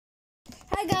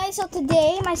Hi guys, so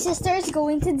today my sister is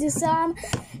going to do some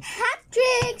hat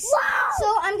tricks. Wow!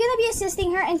 So I'm gonna be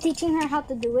assisting her and teaching her how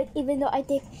to do it, even though I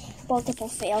take multiple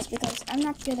fails because I'm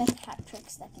not good at hat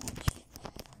tricks that much.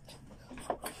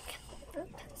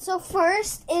 So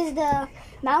first is the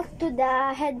mouth to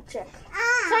the head trick.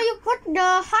 So you put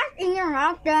the heart in your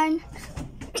mouth, then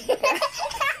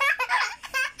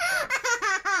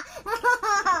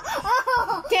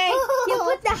okay, you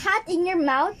put the hat in your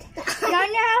mouth.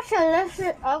 Then you have to lift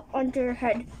it up onto your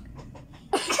head.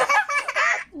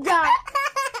 Yeah.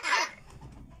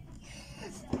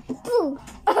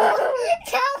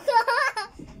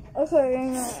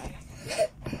 Okay.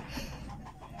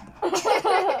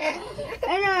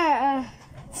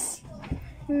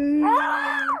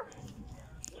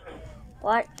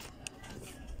 What?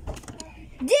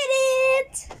 Did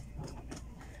it!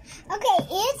 Okay,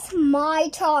 it's my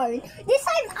turn. This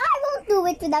time I won't do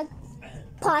it without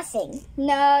pausing.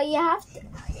 No, you have to. Hey!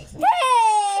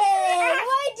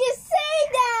 Why'd you say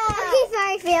that? Okay,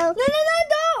 sorry, Phil. No,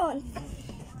 don't!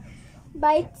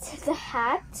 Bite the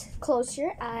hat. Close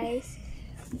your eyes.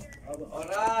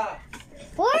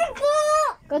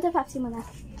 Go to Pepsi muna.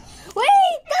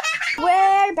 Wait!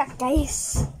 We're back,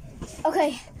 guys.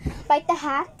 Okay, bite the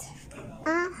hat.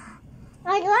 I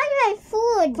like my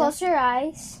food. Close your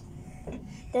eyes.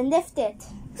 Then lift it.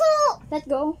 Let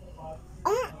go.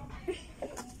 I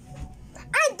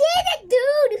did it,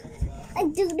 dude. I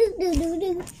do.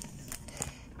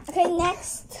 Okay,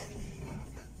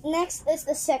 next is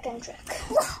the second trick.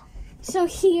 So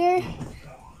here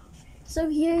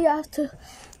you have to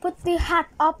put the hat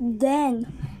up,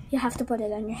 then you have to put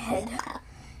it on your head.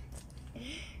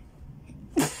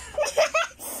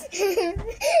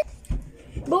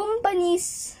 Boom,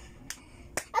 panis.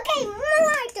 Okay,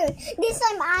 my turn. This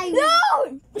time I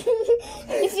No!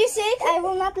 If you say it, I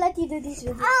will not let you do this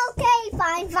video. Okay,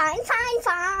 fine.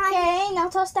 Okay, now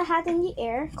toss the hat in the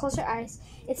air. Close your eyes.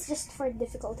 It's just for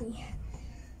difficulty.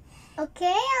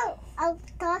 Okay, I'll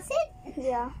toss it.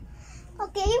 Yeah.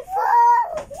 Okay.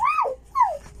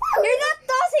 You're not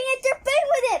tossing it, you're playing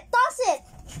with it. Toss it.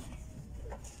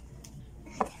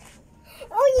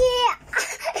 Oh yeah.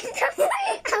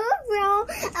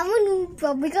 I'm a noob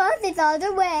pro because it's all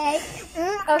the way.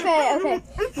 Okay.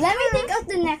 Let me think of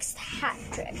the next hat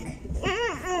trick.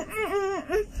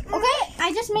 Okay,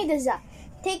 I just made this up.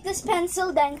 Take this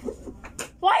pencil, then.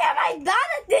 Why am I bad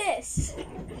at this?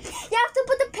 You have to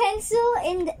put the pencil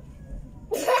in the...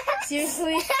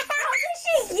 Seriously? How did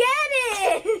she get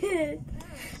it?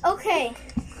 Okay.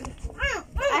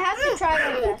 I have to try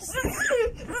my best.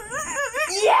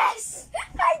 Yes!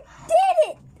 I did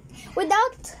it!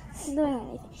 Without doing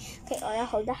anything. Okay, Ora,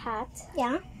 hold the hat.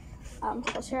 Yeah.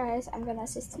 Close your eyes. I'm gonna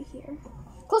assist you here.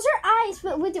 Close your eyes,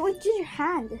 but with your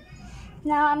hand.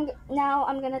 Now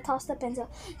I'm gonna toss the pencil.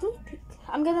 Don't pick.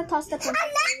 I'm gonna toss the pencil.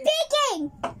 I'm not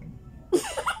picking.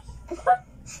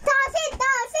 Toss it.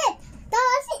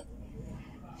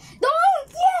 Don't!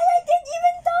 Yeah, I didn't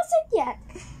even toss it yet.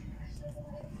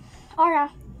 Ora.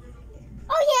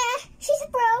 Oh yeah, she's a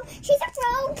pro.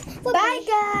 Bye,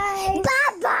 guys.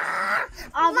 Bye.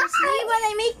 Obviously, when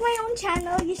I make my own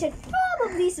channel, you should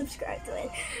probably subscribe to it.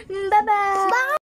 Bye-bye. Bye.